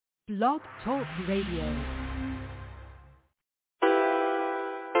Blog Talk Radio.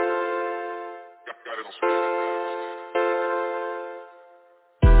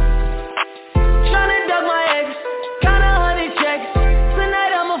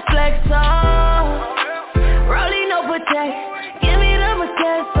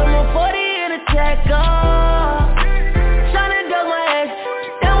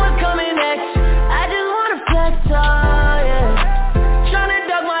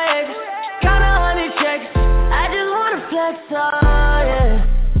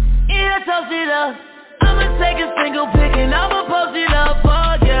 Take a single pic and I'ma post it up,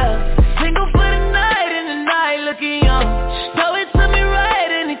 oh yeah. Single for the night and the night looking young. Throw it to me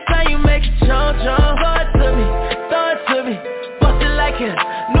right anytime you make it jump, jump. Throw it to me, bust it like a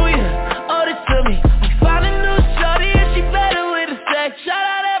New Year, owe it to me. I found a new shorty and she better with the sex. Shout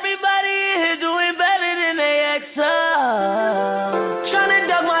out everybody in here doing better than they ex. Tryna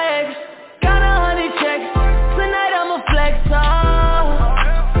duck my ex, got 100 checks. Tonight I'ma flex,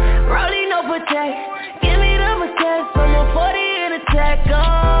 Rollie no protect.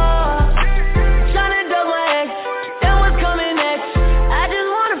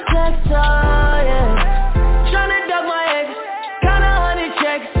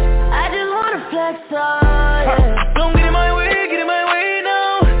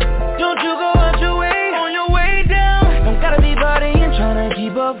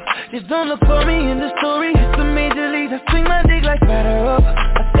 Just don't look for me in the story. It's the major leagues. I swing my dick like batter up.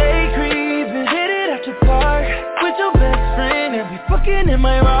 I stay creepin', hit it at your park with your best friend and be fucking in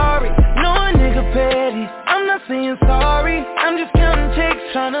my Rari. No a nigga petty, I'm not saying sorry. I'm just counting checks,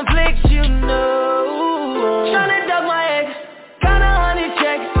 tryna flex, you know. Tryna duck my ex, got 100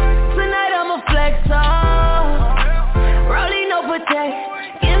 checks. Tonight I'ma flex, Rollie no protect.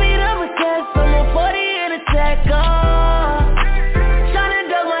 Give me the protect, I'm on 40 in a tech,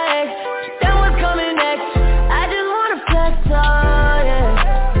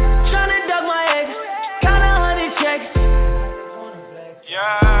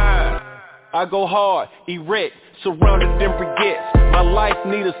 I go hard, erect, surrounded in briquettes. My life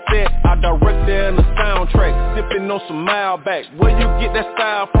need a set, I direct there in the soundtrack. Sipping on some Malbec, where you get that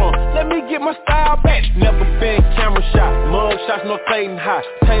style from? Let me get my style back. Never been camera shot, mug shots, no Clayton high.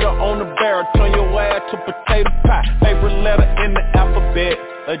 Tater on the barrel, turn your ass to potato pie. Favorite letter in the alphabet,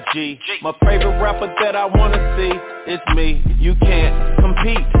 a G. My favorite rapper that I wanna see is me. You can't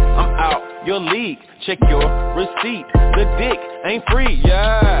compete, I'm out your league. Check your receipt, the dick ain't free,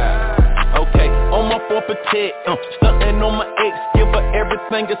 yeah. Okay, on my forfeit, stuntin' on my ex, give her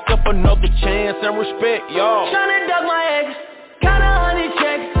everything except another chance and respect, y'all. Tryna duck my ex, got 100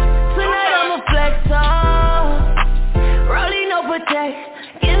 checks. Tonight I'ma flex, Rollie no protect.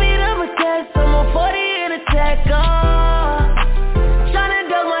 Give me the protect, I'm on 40 in a tech, Tryna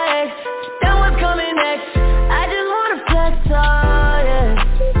duck my ex, then what's coming next? I just wanna flex, yeah.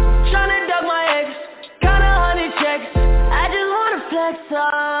 Tryna duck my ex, got 100 checks. I just wanna flex,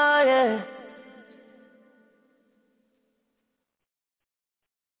 yeah.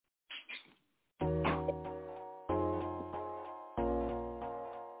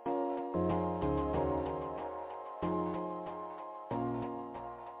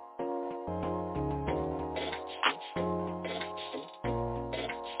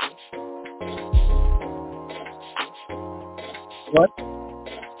 What?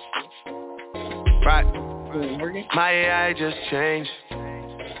 Right. My AI just changed.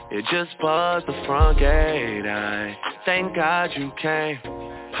 It just buzzed the front gate. I thank God you came.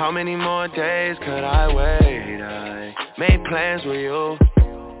 How many more days could I wait? I made plans with you,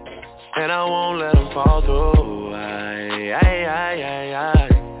 and I won't let them fall through.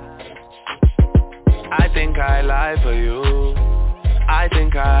 I think I lie for you. I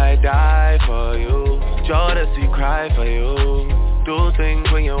think I die for you. Jodeci cry for you. Do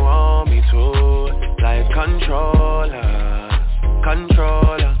things when you want me to. Like controller,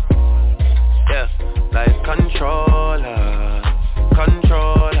 controller. Yeah, like controller,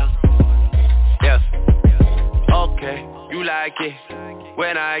 controller. Yeah, okay, you like it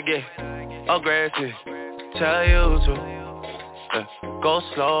when I get aggressive. Tell you to go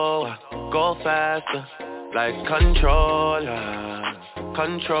slower, go faster. Like controller,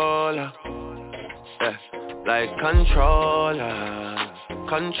 controller. Yeah, like controller,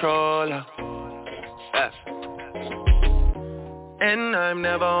 controller. Yeah. And I'm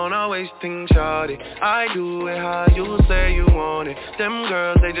never on a wasting shawty. I do it how you say you want it. Them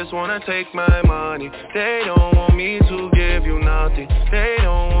girls, they just wanna take my money. They don't want me to give you nothing. They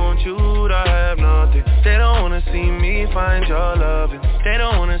don't want you to have nothing. They don't wanna see me find your loving. They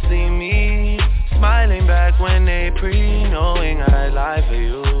don't wanna see me smiling back when they pre-knowing I lie for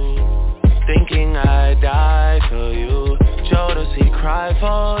you. thinking I die for you. Jodeci cry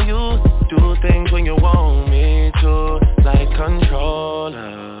for you. Do things when you want me to. Like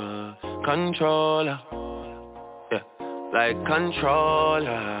controller, controller. Yeah, like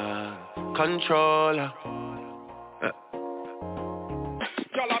controller, controller. Yeah.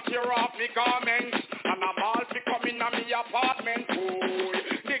 Y'all up tear off me garments, and I'm all fi come in a me apartment. Ooh,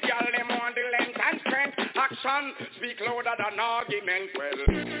 the girl them want the length and strength. Action speak louder than argument. Well,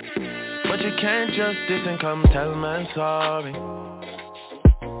 but you can't just diss and come tell man sorry.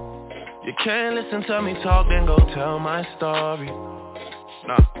 You can't listen to me talk, then go tell my story.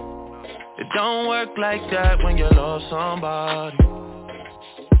 Nah, it don't work like that when you love somebody.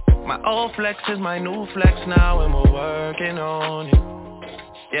 My old flex is my new flex now, and we're working on it.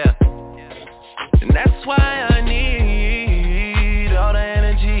 Yeah, and that's why I need all the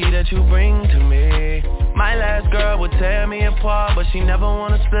energy that you bring to me. My last girl would tear me apart, but she never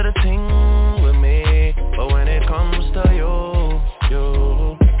wanna split a thing with me. But when it comes to you,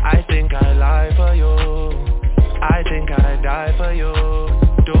 I think I lie for you. I think I die for you.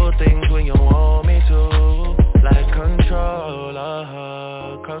 Do things when you want me to. Like controller,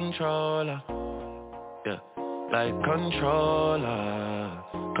 controller. Yeah, like controller,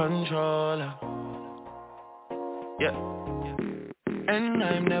 controller. Yeah. And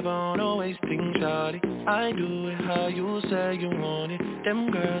I'm never on a wasting shawty. I do it how you say you want it.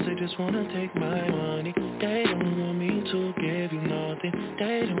 Them girls, they just wanna take my money. They don't want me to give you nothing.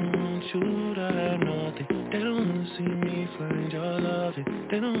 They don't want you to have nothing. They don't wanna see me find your loving.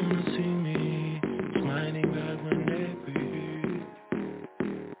 They don't wanna see me smiling back when they breathe.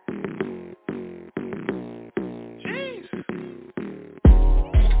 Jeez.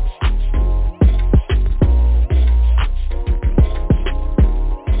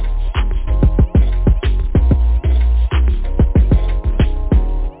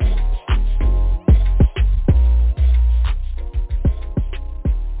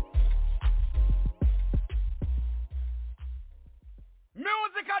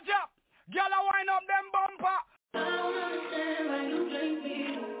 music a drop, girl a wind up them bumper. I don't understand why you blame me.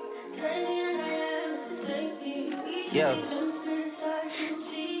 Tell me and I have to take me. Yeah.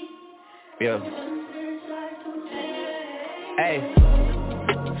 Yeah. Hey.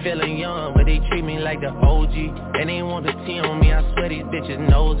 Feeling young, but they treat me like the OG. And they want the T on me, I swear these bitches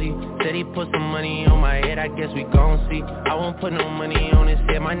nosy. Said he put some money on my head, I guess we gon' see. I won't put no money on his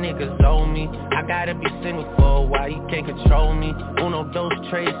head, my niggas owe me. I gotta be single for a while, you can't control me. Uno, those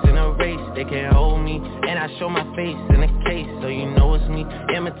traits in a race, they can't hold me. And I show my face in a case, so you know it's me.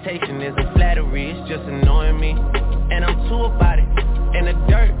 Imitation isn't flattery, it's just annoying me. And I'm too about it. And the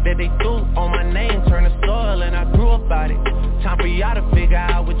dirt that they threw on my name turned to soil, and I grew about it. Time for y'all to figure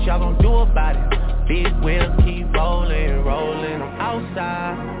out what y'all gon' do about it. Big wheels keep rolling, rolling. I'm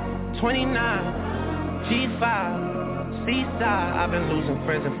outside, 29, G5, Seaside. I've been losing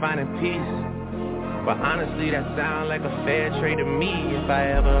friends and finding peace. But honestly, that sound like a fair trade to me. If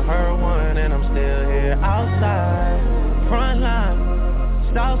I ever heard one, and I'm still here outside, front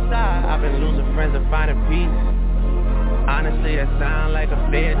line, south side. I've been losing friends and finding peace. Honestly, that sound like a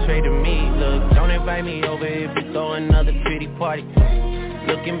fair trade to me. Look, don't invite me over if you throw another pretty party.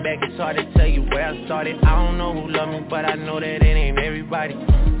 Looking back, it's hard to tell you where I started. I don't know who loved me, but I know that it ain't everybody.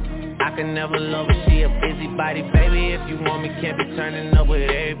 I can never love her, she a busybody. Baby, if you want me, can't be turning up with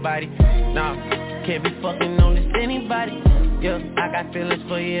everybody. Nah, can't be fucking on this anybody. Yeah, I got feelings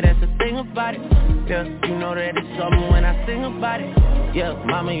for you, that's the thing about it. Yeah, you know that it's something when I sing about it. Yeah,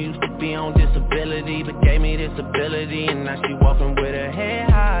 mama used to be on disability, but gave me this ability. And now she walking with her head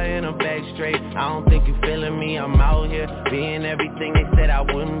high and her back straight. I don't think you feeling me, I'm out here being everything they said I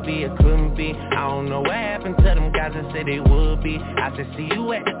wouldn't be or couldn't be. I don't know what happened to them guys that said they would be. I said see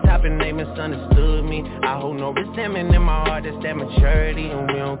you at the top and they misunderstood me. I hold no resentment in my heart, that's that maturity. And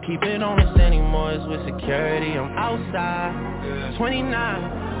we don't keep it on us anymore, it's with security. I'm outside, 29,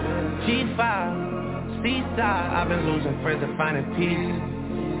 G5, Seaside. I've been losing friends and finding peace.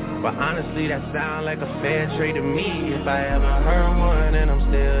 But honestly, that sound like a fair trade to me. If I ever heard one, and I'm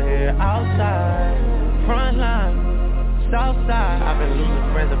still here outside, front line, south side. I've been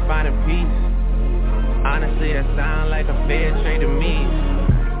losing friends and finding peace. Honestly, that sound like a fair trade to me.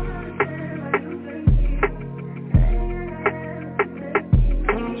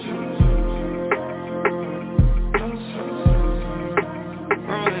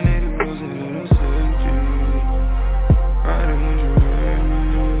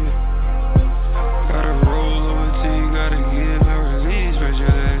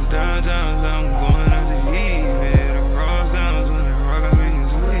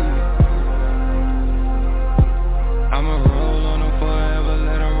 I'ma roll on them forever.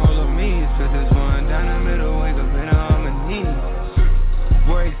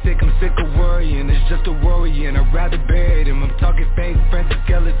 what's the worry and I'd rather bury them. I'm talking fake friends and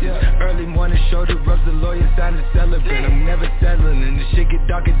skeletons. Early morning shoulder rubs, the lawyer signed a celebrant. I'm never settling and the shit get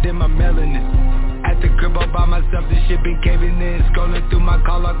darker than my melanin. At the crib all by myself, this shit been caving in. Scrolling through my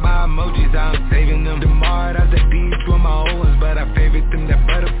call log, my emojis, I'm saving them. Tomorrow at the beach with my old ones, but I favorite them. That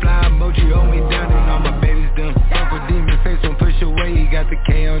butterfly emoji hold me down and all my babies done. One for demon face, one push away, he got the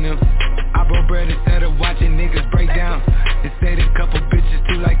K on him. I broke bread instead of watching niggas break down. They stayed a couple bitches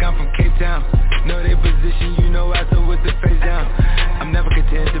too like I'm from Cape Town. Know their position, you know I so with the face down. I'm never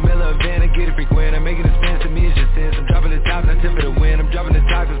content, the middle of van, I get it frequent. I'm making expense, to me it's just sense. I'm dropping the tops, I tip for the win. I'm dropping the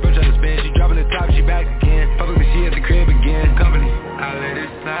tops, bro trying to spin. She dropping the top, she back again. Fuck with me, she at the crib again. Company, I let it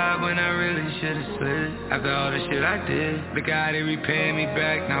slide when I really should've slid. After all the shit I did, the guy that repaying me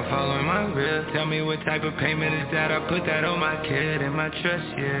back, now following my rib. Tell me what type of payment is that, I put that on my kid and my trust,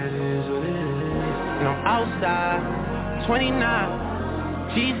 yeah, it is what it is. And I'm outside, 29,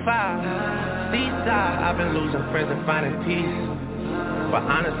 G5, Seaside. I've been losing friends and finding peace. But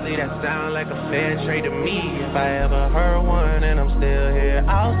honestly, that sound like a fair trade to me. If I ever heard one, and I'm still here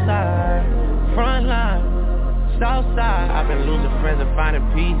outside, front line, south side. I've been losing friends and finding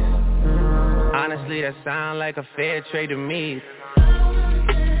peace. Honestly, that sound like a fair trade to me.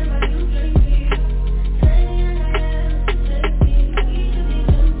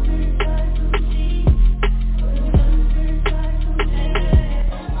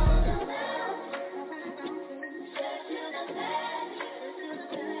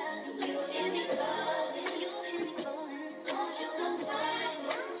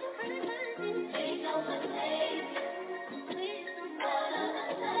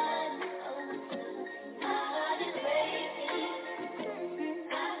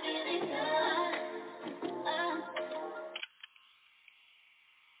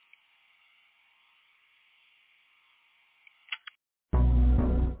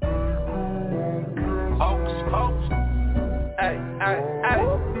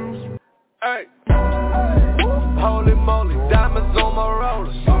 Hey, holy moly, diamonds on my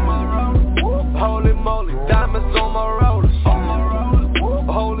rollers. Holy moly, diamonds on my rollers.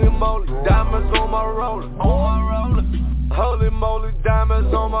 Holy moly, diamonds on my rollers. Holy moly,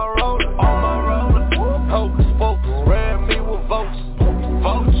 diamonds on my rollers. Hocus pocus, ran me with votes.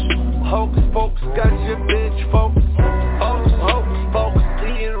 Hocus pocus, got your bitch focused. Hocus pocus,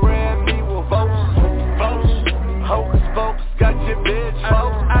 Ian ran me with votes. Hocus pocus, got your bitch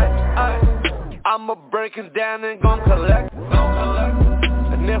focused. I'ma break it down and gon' collect.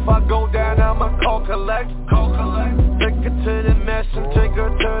 And if I go down, I'ma call collect. Take her to the mess and take her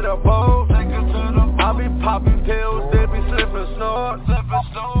to the boat. I be popping pills, they be slipping snort.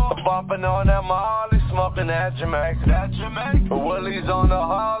 Bumping on that Molly, smoking that Jamaica. Willie's on the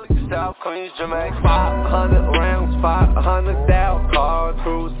Harley, South Queens, Jamaica. 500 rounds, 500 down, car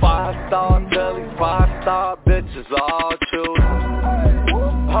cruise. 5-star telly, 5-star bitches, all choosing.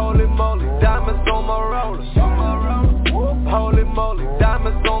 Holy moly, diamonds on my rollers. Holy moly,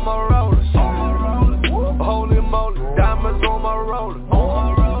 diamonds on my rollers. Holy moly, diamonds on my rollers.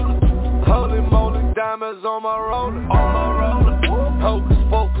 Holy moly, diamonds on my rollers. Hocus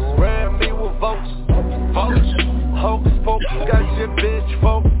pocus, ran me with votes. Hocus pocus, got your bitch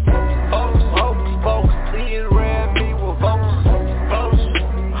focused. Hocus pocus, Ian ran me with votes.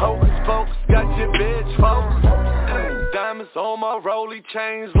 Hocus pocus, got your bitch focused. Diamonds on my rollie,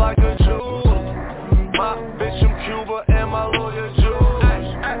 chains like a jewel. My bitch from Cuba and my lawyer Jew.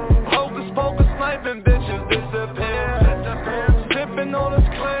 Hocus pocus, sniping bitches disappear. Sipping on this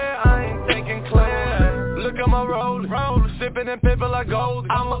clear, I ain't thinking clear. Look at my rollie, sipping and pippin' like gold.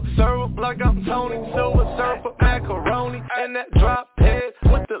 I'ma serve like I'm Tony, silver surfer, macaroni. And that drop head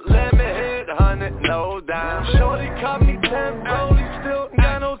with the lemon head, 100 no dime. Shorty caught me 10 rollies, still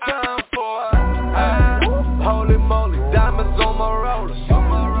got no time for her. Holy moly, diamonds on my rollers.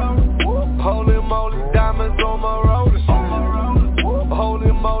 Holy moly, diamonds on my rollers.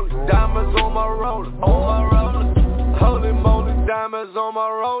 Holy moly, diamonds on my rollers. Holy moly, diamonds on my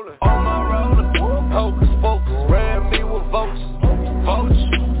rollers. Hocus pocus, ran me with votes.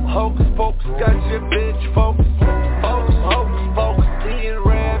 Hocus pocus, got your bitch focused. Hocus pocus, Ian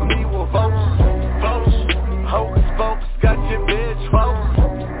ran me with votes. Hocus pocus, got your bitch focused.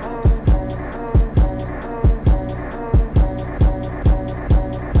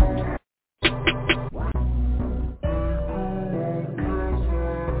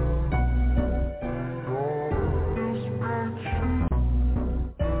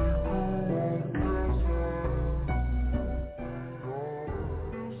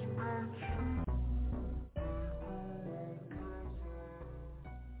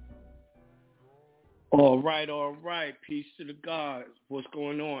 All right. Peace to the gods. What's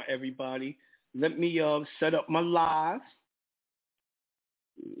going on, everybody? let me set up my live.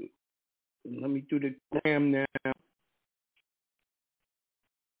 Let me do the gram now.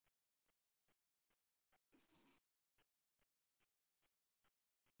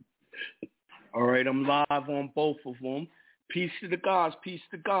 All right, I'm live on both of them. Peace to the gods, peace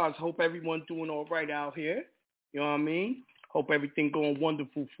to the gods. Hope everyone's doing all right out here. You know what I mean? Hope everything going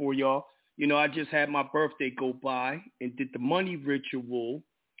wonderful for y'all. You know, I just had my birthday go by and did the money ritual.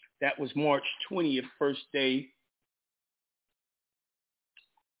 That was March 20th, first day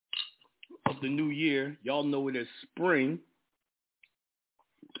of the new year. Y'all know it as spring.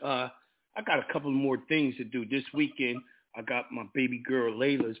 I got a couple more things to do this weekend. I got my baby girl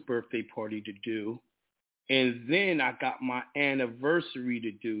Layla's birthday party to do. And then I got my anniversary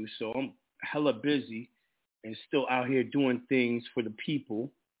to do. So I'm hella busy and still out here doing things for the people.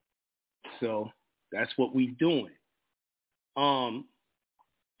 So that's what we doing.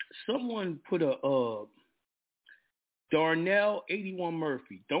 Someone put a Darnell 81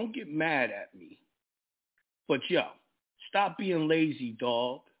 Murphy. Don't get mad at me. But yo, stop being lazy,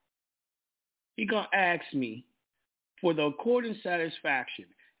 dog. He gonna ask me, for the court and satisfaction,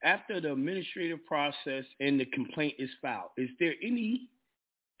 after the administrative process and the complaint is filed, is there any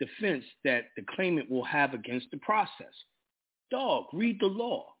defense that the claimant will have against the process? Dog, read the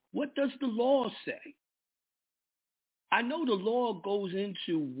law. What does the law say? I know the law goes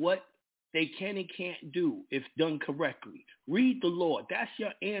into what they can and can't do if done correctly. Read the law. That's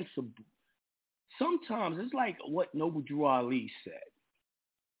your answer. Sometimes it's like what Noble Drew Ali said.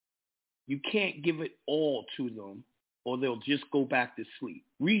 You can't give it all to them or they'll just go back to sleep.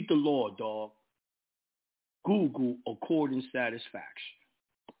 Read the law, dog. Google accord and satisfaction.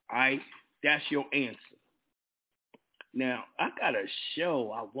 All right? That's your answer. Now, I got a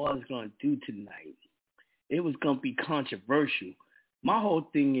show I was going to do tonight. It was going to be controversial. My whole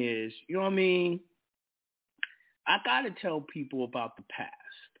thing is, you know what I mean? I got to tell people about the past.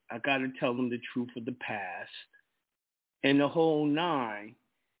 I got to tell them the truth of the past and the whole nine.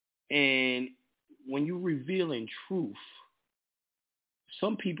 And when you're revealing truth,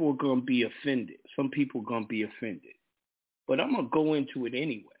 some people are going to be offended. Some people are going to be offended. But I'm going to go into it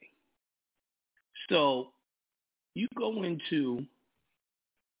anyway. So you go into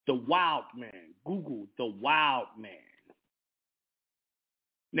the Wild Man. Google the Wild Man.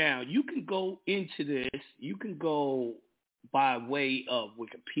 Now, you can go into this. You can go by way of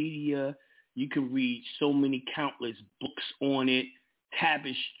Wikipedia. You can read so many countless books on it,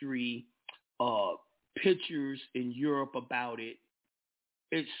 tapestry, pictures in Europe about it.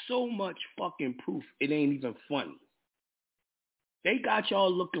 It's so much fucking proof. It ain't even funny. They got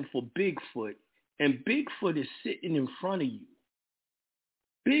y'all looking for Bigfoot, and Bigfoot is sitting in front of you.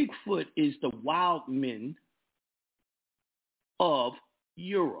 Bigfoot is the wild men of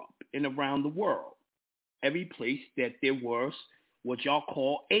Europe and around the world. Every place that there was what y'all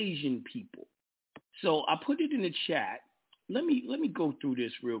call Asian people. So I put it in the chat. Let me go through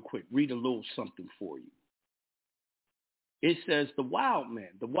this real quick. Read a little something for you. It says the wild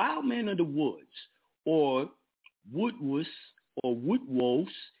man of the woods, or woodwus or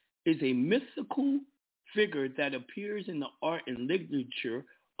woodwolves, is a mythical figure that appears in the art and literature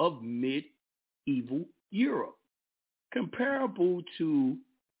of medieval Europe, comparable to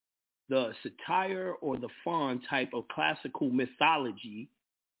the satyr or the faun type of classical mythology,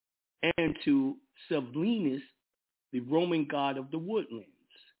 and to Sevlinus, the Roman god of the woodlands.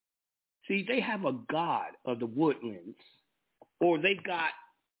 See, they have a god of the woodlands, or they got,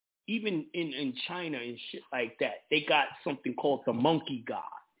 even in China and shit like that, they got something called the monkey god,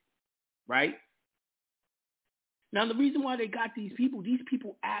 right? Now, the reason why they got these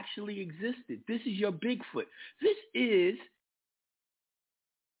people actually existed. This is your Bigfoot. This is,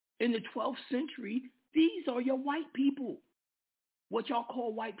 in the 12th century, these are your white people, what y'all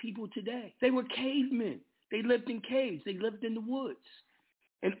call white people today. They were cavemen. They lived in caves. They lived in the woods.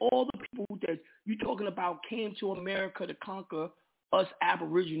 And all the people that you're talking about came to America to conquer us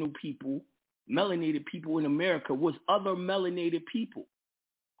Aboriginal people, melanated people in America, was other melanated people.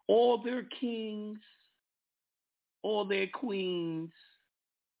 All their kings, all their queens,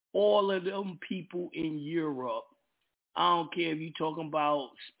 all of them people in Europe. I don't care if you're talking about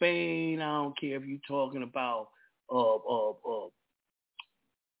Spain. I don't care if you're talking about,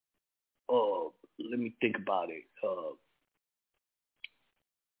 let me think about it.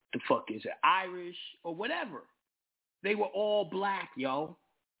 The fuck is it? Irish or whatever. They were all black, yo.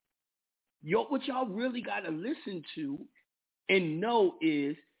 What y'all really got to listen to and know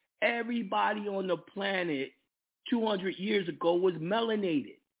is everybody on the planet 200 years ago was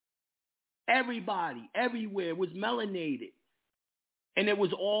melanated. Everybody, everywhere was melanated. And it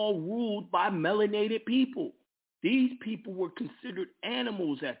was all ruled by melanated people. These people were considered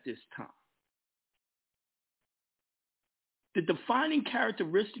animals at this time. The defining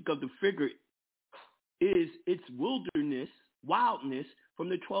characteristic of the figure is its wildness from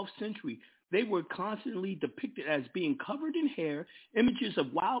the 12th century. They were constantly depicted as being covered in hair. Images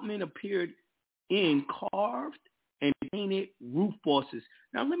of wild men appeared in carved and painted roof bosses.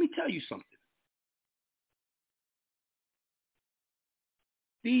 Now, let me tell you something.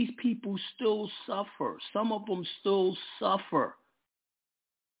 These people still suffer. Some of them still suffer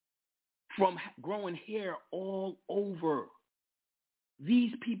from growing hair all over.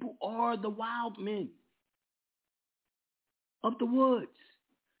 These people are the wild men of the woods.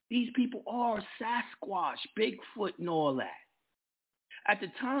 These people are Sasquatch, Bigfoot, and all that. At the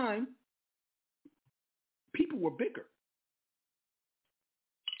time, people were bigger.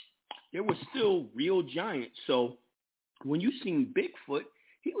 There were still real giants. So when you seen Bigfoot,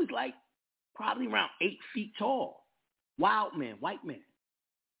 he was like probably around 8 feet tall. Wild man, white man.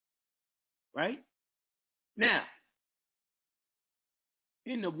 Right? Now,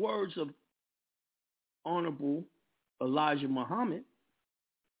 in the words of Honorable Elijah Muhammad,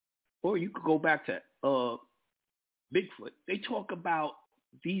 or you could go back to Bigfoot, they talk about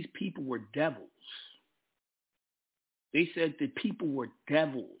these people were devils. They said that people were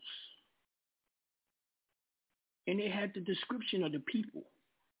devils. And they had the description of the people.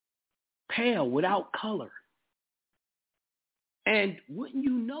 Pale, without color. And wouldn't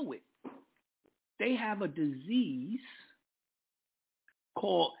you know it, they have a disease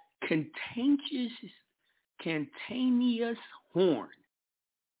called cutaneous horn.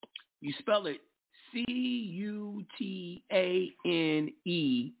 You spell it Cutaneous,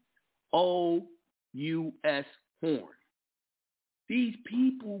 horn. These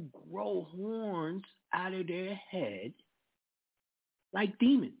people grow horns out of their head like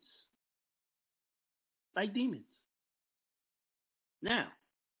demons. Like demons. Now,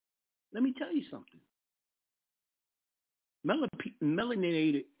 let me tell you something.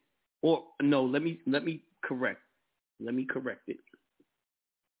 Melanated, or no, let me correct it.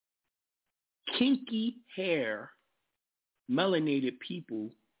 Kinky hair, melanated people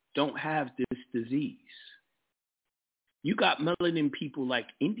don't have this disease. You got melanin people like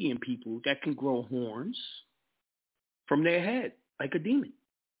Indian people that can grow horns from their head like a demon.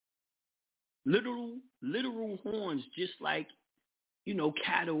 Literal horns, just like,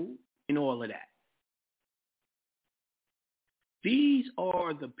 cattle and all of that. These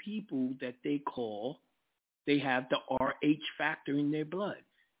are the people that they have the RH factor in their blood.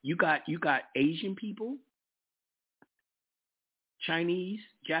 You got Asian people, Chinese,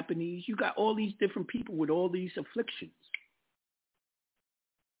 Japanese, you got all these different people with all these afflictions.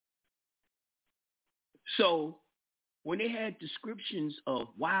 So when they had descriptions of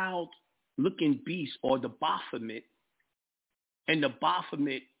wild-looking beasts or the Baphomet, and the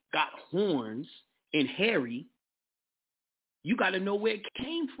Baphomet got horns and hairy, you got to know where it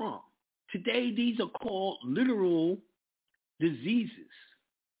came from. Today, these are called literal diseases.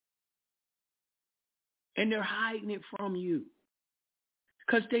 And they're hiding it from you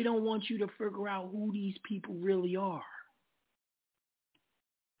because they don't want you to figure out who these people really are.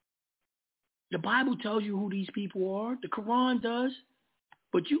 The Bible tells you who these people are. The Quran does.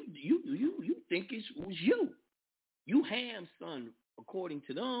 But you think it was you. You Ham's son, according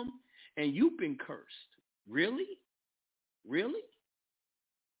to them, and you've been cursed. Really? Really?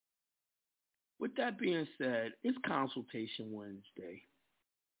 With that being said, it's Consultation Wednesday.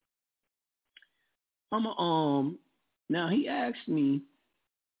 Now he asked me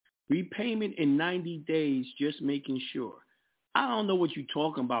repayment in 90 days, just making sure. I don't know what you're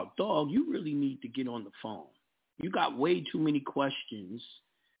talking about, dog. You really need to get on the phone. You got way too many questions.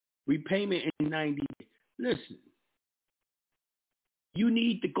 Repayment in 90 days. Listen, you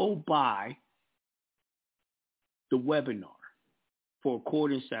need to go by the webinar for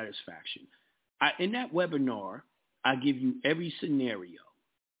Accord and Satisfaction. In that webinar, I give you every scenario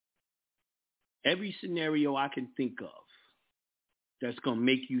I can think of that's going to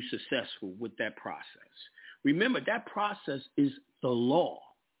make you successful with that process. Remember, that process is the law.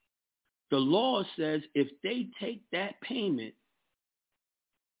 The law says if they take that payment,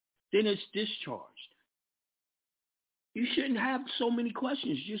 then it's discharged. You shouldn't have so many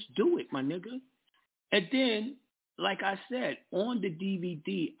questions. Just do it, my nigga. And then, like I said, on the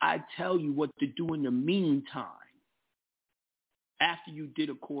DVD, I tell you what to do in the meantime after you did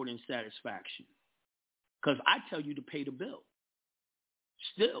Accord and Satisfaction. Because I tell you to pay the bill.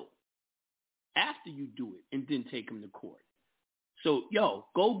 Still, after you do it and then take them to court. So,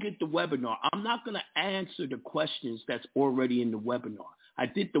 go get the webinar. I'm not going to answer the questions that's already in the webinar. I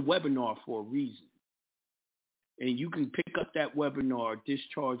did the webinar for a reason. And you can pick up that webinar,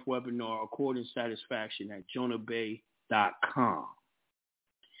 Discharge Webinar, According Satisfaction at jonahbay.com.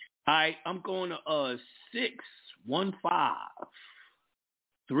 All right, I'm going to 615-399.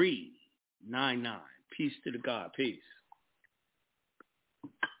 Peace to the God. Peace.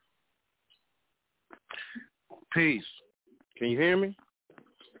 Peace. Can you hear me?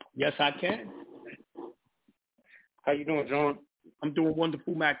 Yes, I can. How you doing, John? I'm doing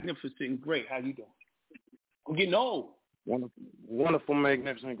wonderful, magnificent, and great. How you doing? I'm getting old. Wonderful,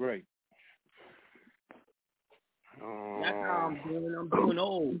 magnificent, great. That's how I'm doing. I'm doing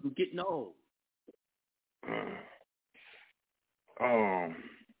old. I'm getting old.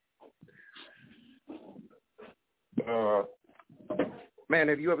 Man,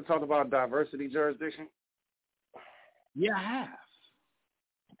 have you ever talked about diversity jurisdiction? Yeah, I have.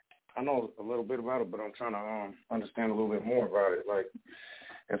 I know a little bit about it, but I'm trying to understand a little bit more about it. Like,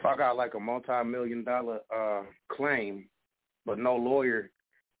 if I got like a multi-million-dollar claim, but no lawyer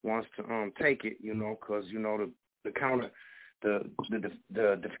wants to take it, because the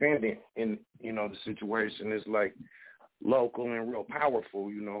defendant in the situation is like local and real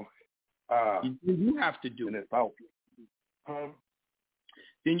powerful, you have to do it.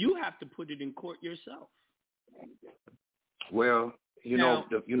 Then you have to put it in court yourself. Well,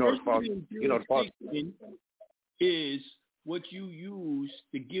 the false is what you use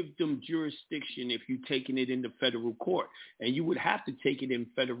to give them jurisdiction if you're taking it into federal court, and you would have to take it in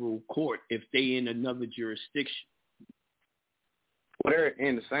federal court if they in another jurisdiction. Well, they're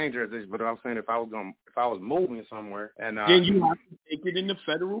in the same jurisdiction, but I'm saying if I was moving somewhere, and then you have to take it in the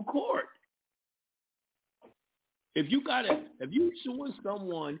federal court. If you suing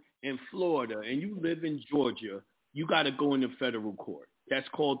someone in Florida and you live in Georgia, you got to go into federal court. That's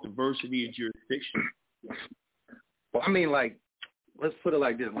called diversity of jurisdiction. Well, I mean, like, let's put it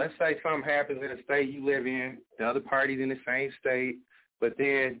like this. Let's say something happens in the state you live in, the other party's in the same state, but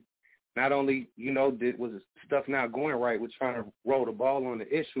then not only, was stuff not going right with trying to roll the ball on the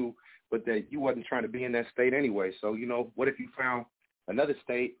issue, but that you wasn't trying to be in that state anyway. So, what if you found another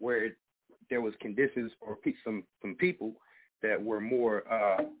state where there was conditions for some people that were more,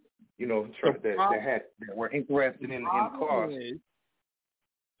 that were interested in the cause?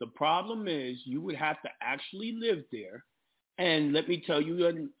 The problem is you would have to actually live there. And let me tell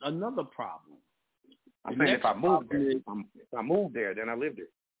you another problem. I'm saying if I moved there, then I lived there.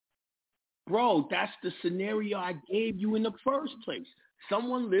 Bro, that's the scenario I gave you in the first place.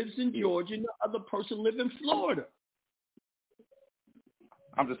 Someone lives in Georgia and the other person lives in Florida.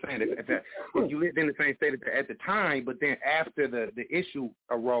 I'm just saying if you lived in the same state at the time, but then after the issue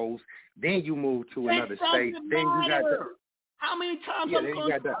arose, then you moved to another state. Then you got how many times I'm going to tell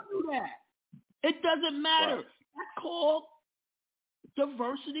you that? It doesn't matter. Right. That's called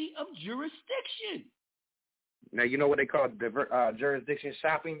diversity of jurisdiction. Now, you know what they call jurisdiction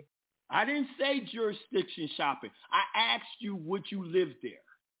shopping? I didn't say jurisdiction shopping. I asked you would you live there.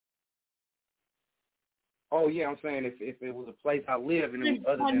 Oh, yeah, I'm saying if it was a place I live in, it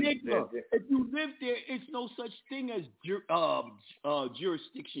was other than if you live there, it's no such thing as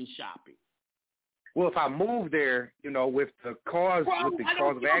jurisdiction shopping. Well, if I moved there, with the cause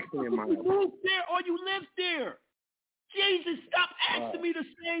of action in mind. You moved there or you lived there. Jesus, stop asking me the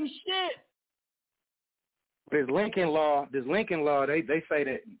same shit. This Lincoln law, they say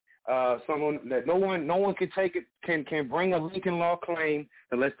that no one can take it can bring a Lincoln law claim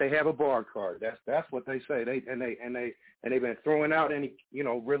unless they have a bar card. That's what they say. They've been throwing out any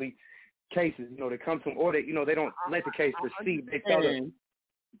really cases they come to them, or they don't let the case proceed. They tell them.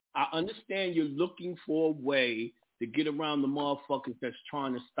 I understand you're looking for a way to get around the motherfuckers that's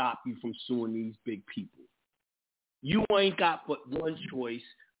trying to stop you from suing these big people. You ain't got but one choice,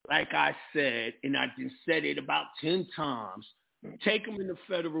 like I said, and I just said it about 10 times. Take them in the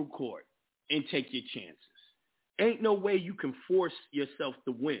federal court and take your chances. Ain't no way you can force yourself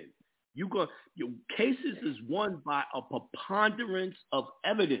to win. Your cases is won by a preponderance of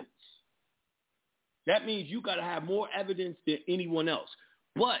evidence. That means you got to have more evidence than anyone else.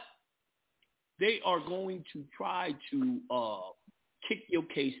 But they are going to try to kick your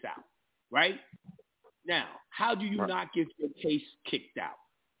case out, right? Now, how do you not get your case kicked out?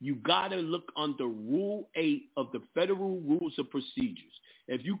 You got to look under Rule 8 of the Federal Rules of Procedures.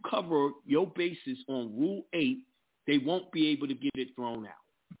 If you cover your basis on Rule 8, they won't be able to get it thrown out.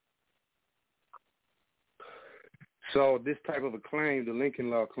 So this type of a claim, the Lincoln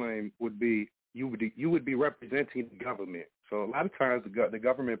Law claim, would be you would be representing the government. So a lot of times the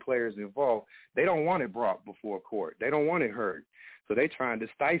government players involved, they don't want it brought before court. They don't want it heard. So they trying to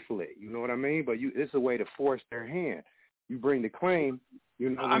stifle it. You know what I mean? But it's a way to force their hand. You bring the claim.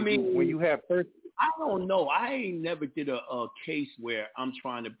 You know, when you have first. I don't know. I ain't never did a case where I'm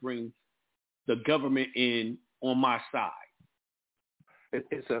trying to bring the government in on my side.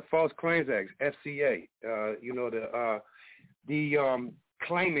 It's a False Claims Act, FCA. The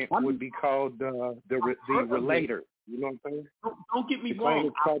claimant would be called the relator. You know what I'm saying? Don't get me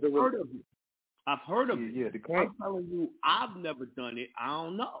wrong. I've heard of it. Yeah, the claim. I'm telling you, I've never done it. I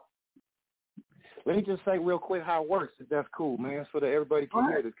don't know. Let me just say real quick how it works, if that's cool, man, so that everybody can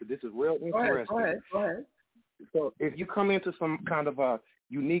hear this, because this is real interesting. Go ahead. So if you come into some kind of a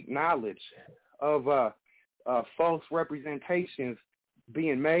unique knowledge of false representations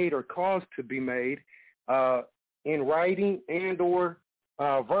being made or caused to be made in writing and or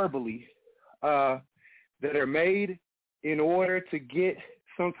verbally that are made in order to get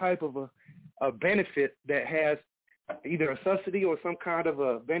some type of a benefit that has either a subsidy or some kind of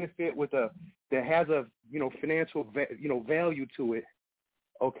a benefit that has a financial value to it,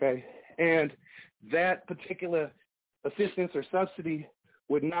 okay, and that particular assistance or subsidy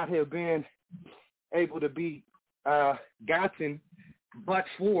would not have been able to be gotten but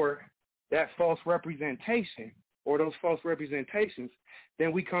for that false representation or those false representations,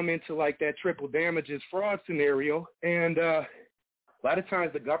 then we come into like that triple damages fraud scenario, and a lot of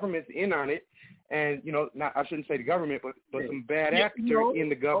times the government's in on it, and I shouldn't say the government, but some bad actors in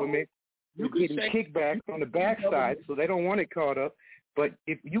the government are getting kickback on the backside, so they don't want it caught up. But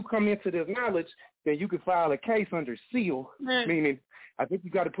if you come into this knowledge, then you can file a case under seal, meaning I think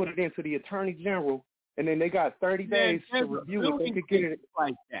you got to put it into the Attorney General, and then they got 30 days to review it. They could get it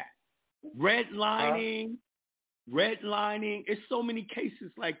like that. Redlining. It's so many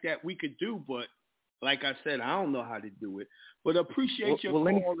cases like that we could do, but like I said, I don't know how to do it. But appreciate your call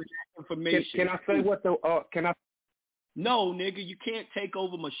and that information. Can I say what the can I? No, nigga, you can't take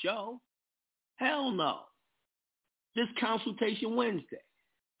over my show. Hell no. This consultation Wednesday.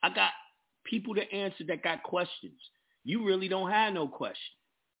 I got people to answer that got questions. You really don't have no questions.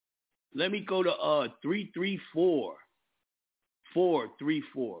 Let me go to 334-434.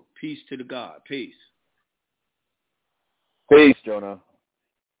 Peace to the God. Peace. Peace, Jonah.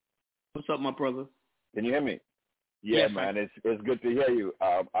 What's up, my brother? Can you hear me? Yeah, yes, man. It's good to hear you.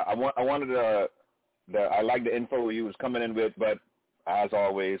 I wanted I like the info you was coming in with, but as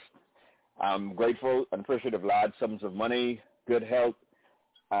always, I'm grateful and appreciative. Large sums of money, good health,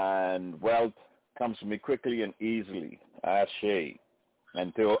 and wealth comes to me quickly and easily. Ashe.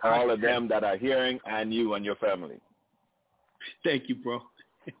 And to all of them that are hearing, and you and your family. Thank you, bro.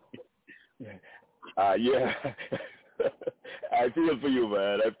 Yeah. I feel for you,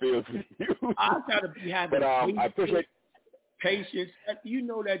 man. I feel for you. I gotta be having but, I appreciate patience. You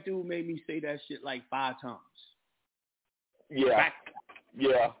know that dude made me say that shit like 5 times. Yeah.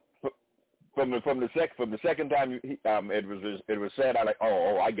 Yeah. From the second time it was said, I like,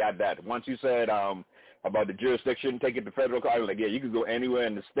 oh, I got that. Once you said about the jurisdiction, take it to federal court, I was like, yeah, you can go anywhere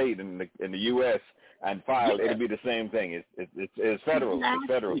in the state in the U.S. and file. Yeah. It'll be the same thing. It's federal. Exactly.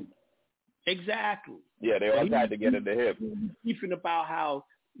 It's federal. Exactly. Yeah, they all tried to get in the hip. Beefing about how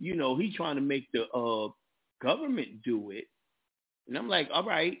he's trying to make the government do it, and I'm like, all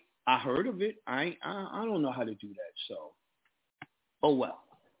right, I heard of it. I don't know how to do that. So, oh well.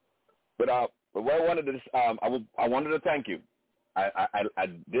 But what I wanted to I wanted to thank you. I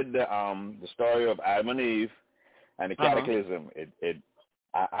did the story of Adam and Eve and the Catechism.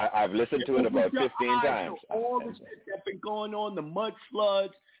 I've listened to it about 15 times. All the shit that's been going on, the mud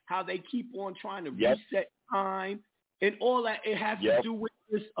floods, how they keep on trying to reset time, and all that. It has to do with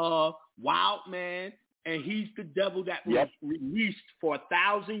this wild man, and he's the devil that was released for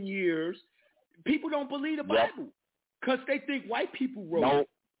 1,000 years. People don't believe the Bible because they think white people wrote it.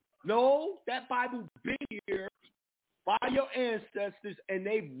 No, that Bible been here by your ancestors, and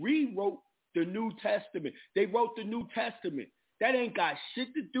they rewrote the New Testament. They wrote the New Testament. That ain't got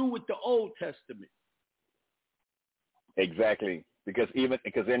shit to do with the Old Testament. Exactly. Because in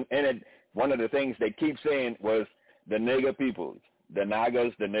it, one of the things they keep saying was the nigger people, the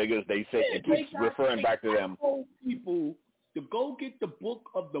Nagas, the niggers. They say it keeps referring back to them. People to go get the Book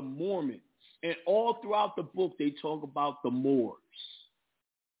of the Mormons, and all throughout the book they talk about the Moors.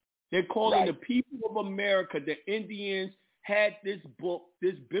 They're calling the people of America, the Indians, had this book,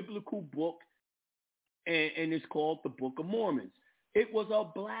 this biblical book, and it's called the Book of Mormons. It was a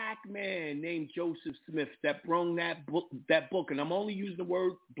black man named Joseph Smith that brought that book, and I'm only using the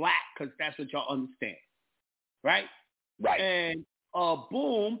word black because that's what y'all understand, right? Right. And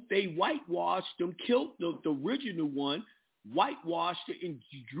boom, they whitewashed them, killed the original one, whitewashed it, and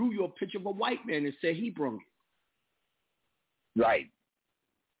drew you a picture of a white man and said he brought it. Right.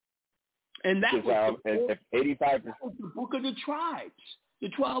 And that was, if 85%. that was the book of the tribes, the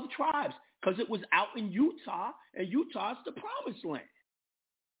 12 tribes, because it was out in Utah, and Utah's the promised land.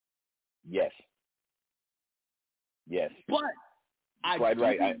 Yes. But I right.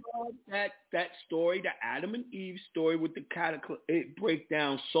 love that story, the Adam and Eve story with the cataclysm. It breaks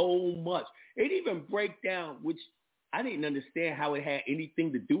down so much. It even break down, which I didn't understand how it had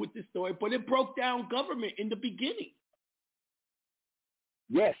anything to do with this story, but it broke down government in the beginning.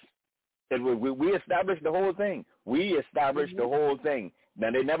 Yes. We established the whole thing. We established the whole thing. Now,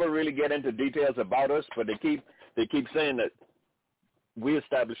 they never really get into details about us, but they keep saying that we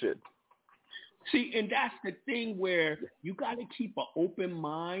established it. See, and that's the thing where you got to keep an open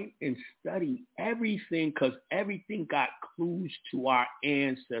mind and study everything, because everything got clues to our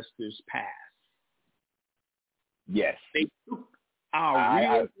ancestors' past. Yes. They took our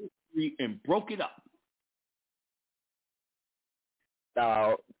real history and broke it up.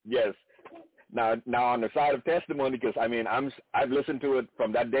 Now, yes. Now on the side of testimony, because I've listened to it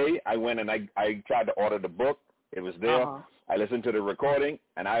from that day. I went and I tried to order the book. It was there. Uh-huh. I listened to the recording,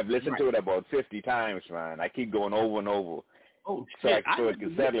 and I've listened to it about 50 times, man. I keep going over and over. Oh, so shit. so it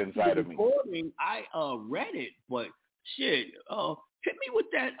can settle inside of me. I read it, but shit, hit me with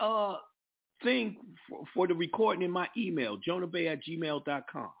that thing for the recording in my email,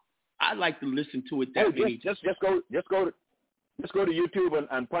 jonahbay@gmail.com. I'd like to listen to it that many times. Just go to YouTube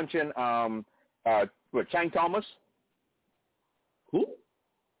and punch in Chang Thomas. Who?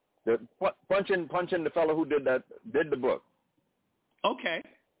 Punch in the fellow who did the book. Okay.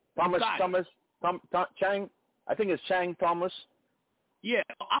 Chang. I think it's Chang Thomas. Yeah,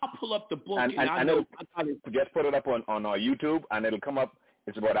 I'll pull up the book and just put it up on our YouTube, and it'll come up.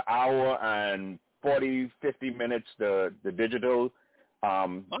 It's about an hour and 40, 50 minutes. The digital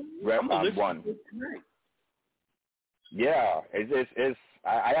one. Yeah, it's.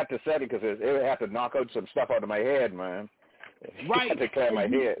 I have to set it because it had to knock out some stuff out of my head, man. Right. I had to clear my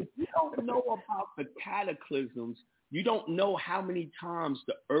head. You don't know about the cataclysms. You don't know how many times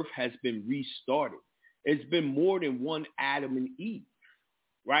the earth has been restarted. It's been more than one Adam and Eve,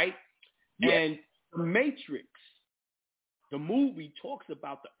 right? Yes. And The Matrix, the movie, talks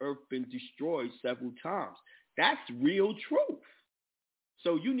about the earth being destroyed several times. That's real truth.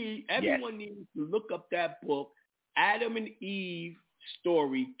 So everyone needs to look up that book, Adam and Eve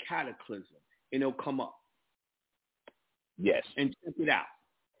Story Cataclysm, and it'll come up. Yes. And check it out.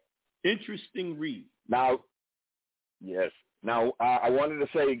 Interesting read. Now, yes. Now, I wanted to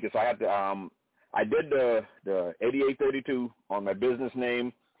say, because I had to, I did the 8832 on my business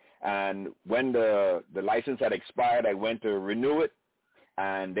name, and when the license had expired, I went to renew it,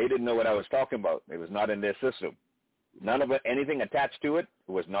 and they didn't know what I was talking about. It was not in their system. None of it, anything attached to it,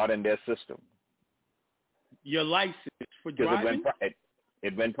 was not in their system. Your license for driving?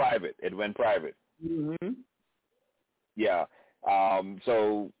 It went private. Mm-hmm. Yeah.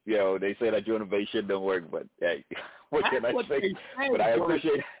 So, they say that your innovation don't work, but hey, what can I say? But I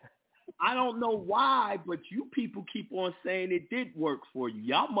appreciate it. I don't know why, but you people keep on saying it did work for you.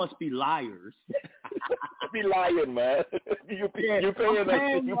 Y'all must be liars. Be lying, man. You're paying I'm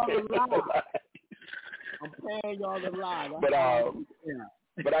paying y'all to lie.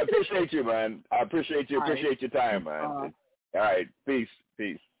 But I appreciate you, man. I appreciate you. Appreciate your time, man. All right. Peace.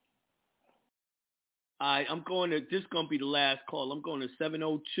 All right, this is going to be the last call. I'm going to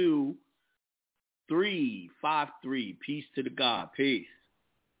 702-353. Peace to the God. Peace.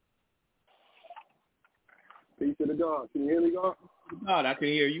 Peace to the God. Can you hear me, God? God, I can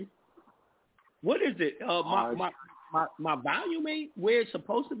hear you. What is it? My volume ain't where it's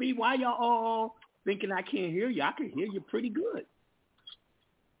supposed to be. Why y'all all thinking I can't hear you? I can hear you pretty good.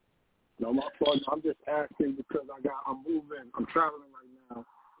 No, my fault. I'm just asking because I'm moving. I'm traveling right now,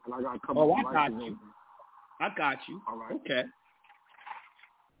 and I got a couple of licenses. I got you. All right. Okay.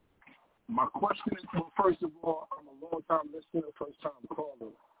 My question is, first of all, I'm a long-time listener, first-time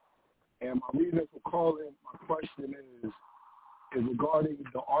caller. And my reason for calling, my question is regarding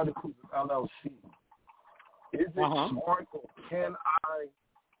the articles of LLC. Is it smart, or can I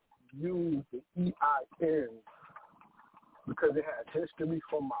use the EIN because it has history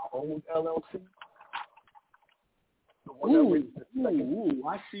from my old LLC? Ooh,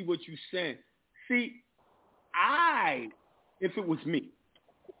 I see what you're saying. See, if it was me,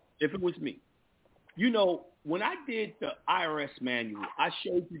 when I did the IRS manual, I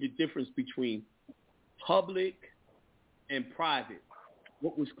showed you the difference between public and private,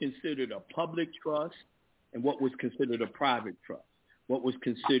 what was considered a public trust and what was considered a private trust, what was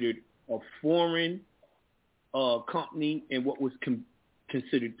considered a foreign company and what was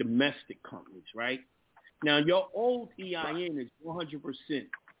considered domestic companies, right? Now, your old EIN is 100%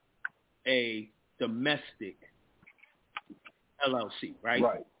 a domestic LLC, right?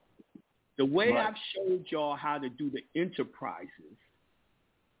 Right. The way I've showed y'all how to do the enterprises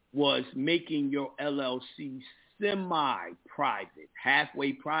was making your LLC semi-private,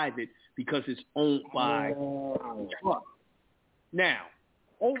 halfway private, because it's owned by trust. Now,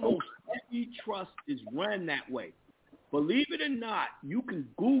 almost every trust is run that way. Believe it or not, you can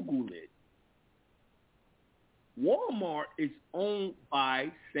Google it. Walmart is owned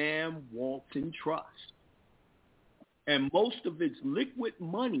by Sam Walton Trust. And most of its liquid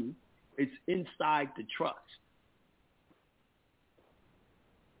money is inside the trust.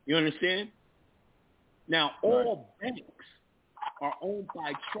 You understand? Now, all banks are owned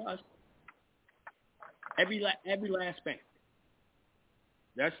by trust. Every last bank.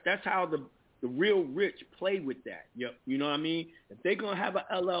 That's how the real rich play with that. You know what I mean? If they're going to have an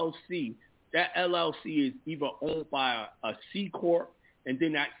LLC, that LLC is either owned by a C Corp, and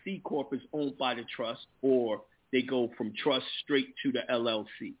then that C Corp is owned by the trust, or they go from trust straight to the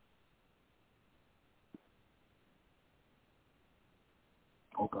LLC.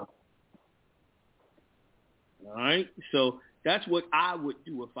 Okay. All right? So that's what I would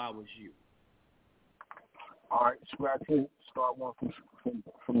do if I was you. All right, scratch it. Start one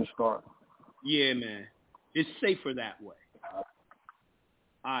from the start. Yeah, man. It's safer that way.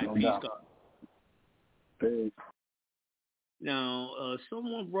 All right, peace, God. Peace. Now,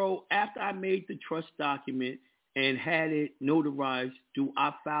 someone wrote, after I made the trust document and had it notarized, do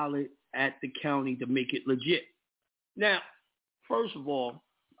I file it at the county to make it legit? Now, first of all,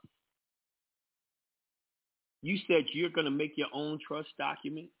 you said you're going to make your own trust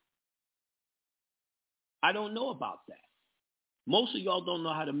document. I don't know about that. Most of y'all don't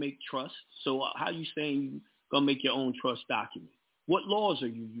know how to make trust, so how you saying you're going to make your own trust document? What laws are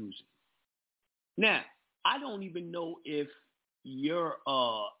you using? Now, I don't even know if your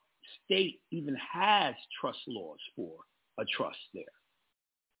state even has trust laws for a trust there.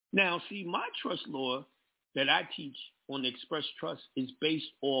 Now, see, my trust law that I teach on the Express Trust is based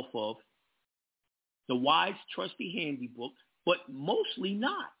off of the Wise Trustee Handybook, but mostly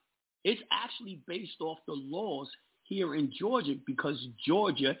not. It's actually based off the laws here in Georgia because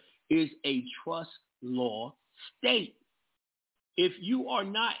Georgia is a trust law state. If you are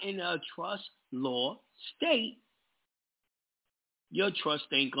not in a trust law state, your trust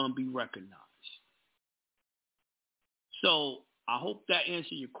ain't going to be recognized. So I hope that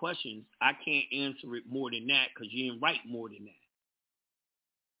answers your questions. I can't answer it more than that because you didn't write more than that.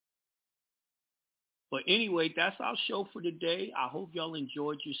 But anyway, that's our show for today. I hope y'all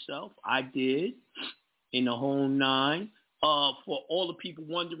enjoyed yourself. I did, in the whole nine. For all the people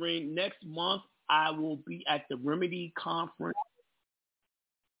wondering, next month I will be at the Remedy Conference.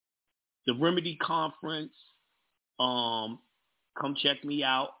 The Remedy Conference. Come check me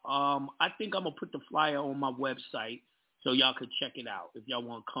out. I think I'm going to put the flyer on my website so y'all can check it out if y'all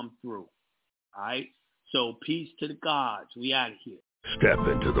want to come through. All right? So peace to the gods. We out of here. Step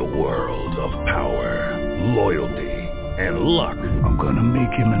into the world of power, loyalty, and luck. I'm going to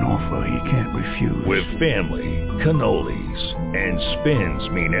make him an offer he can't refuse. With family, cannolis, and spins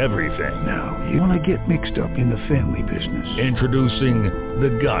mean everything. Now, you want to get mixed up in the family business. Introducing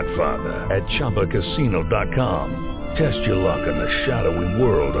The Godfather at ChumbaCasino.com. Test your luck in the shadowy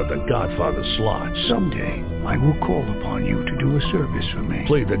world of The Godfather slot. Someday, I will call upon you to do a service for me.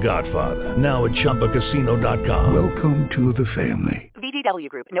 Play The Godfather, now at ChumbaCasino.com. Welcome to the family. VGW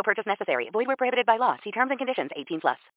Group. No purchase necessary. Void where prohibited by law. See terms and conditions. 18+.